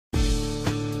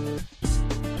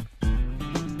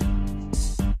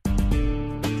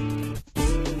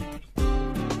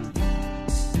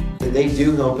they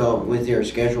do help out with your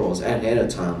schedules ahead of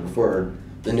time before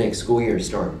the next school year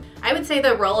starts. I would say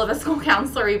the role of a school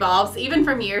counselor evolves even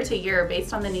from year to year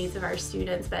based on the needs of our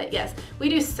students. But yes, we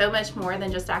do so much more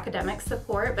than just academic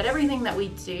support, but everything that we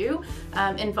do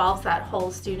involves that whole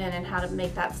student and how to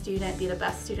make that student be the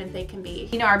best student they can be.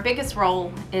 You know, our biggest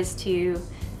role is to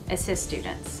assist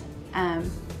students.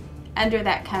 Under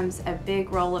that comes a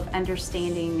big role of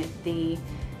understanding the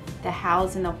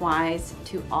hows and the whys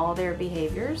to all their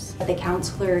behaviors. The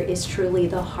counselor is truly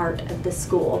the heart of the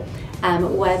school.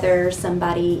 Whether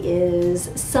somebody is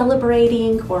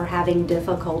celebrating or having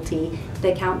difficulty,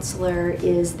 the counselor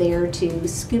is there to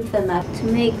scoop them up. To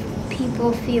make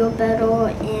people feel better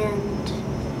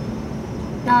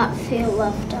and not feel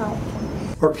left out.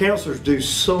 Our counselors do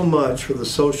so much for the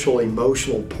social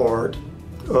emotional part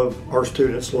of our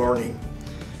students' learning.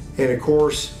 And of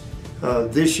course,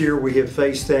 this year we have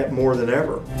faced that more than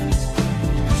ever.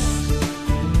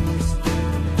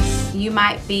 You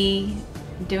might be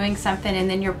doing something and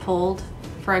then you're pulled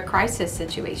for a crisis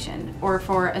situation or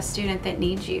for a student that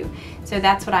needs you. So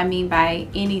that's what I mean by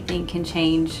anything can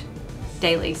change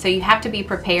daily. So you have to be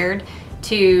prepared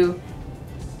to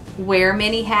wear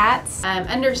many hats.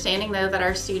 Understanding though that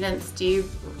our students do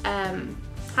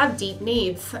have deep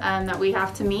needs that we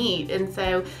have to meet, and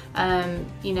so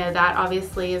you know, that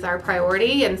obviously is our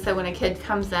priority. And so when a kid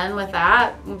comes in with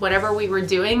that, whatever we were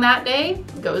doing that day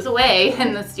goes away,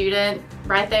 and the student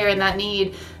right there in that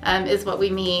need is what we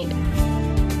meet.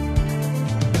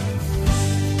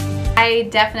 I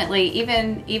definitely,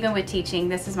 even with teaching,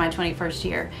 this is my 21st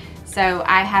year, so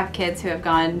I have kids who have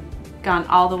gone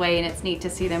all the way, and it's neat to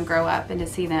see them grow up and to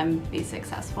see them be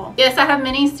successful. Yes, I have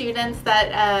many students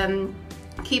that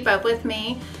keep up with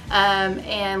me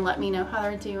and let me know how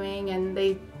they're doing, and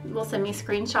they will send me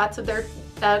screenshots of their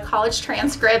college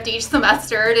transcript each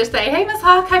semester to say, hey Ms.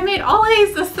 Hawk, I made all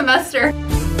A's this semester.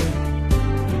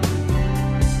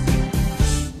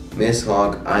 Miss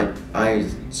Hawk, I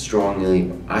strongly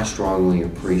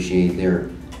appreciate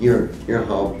your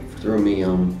help through me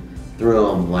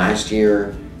last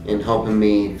year in helping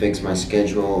me fix my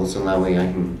schedule so that way I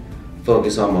can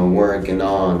focus on my work and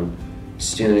on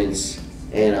students.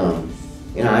 And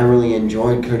I really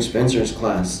enjoyed Coach Spencer's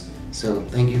class, so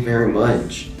thank you very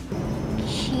much.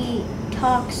 She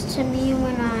talks to me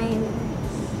when I'm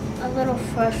a little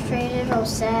frustrated or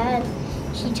sad.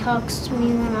 She talks to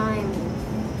me when I'm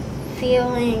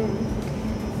feeling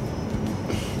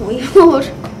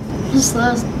weird. She's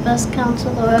the best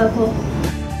counselor ever.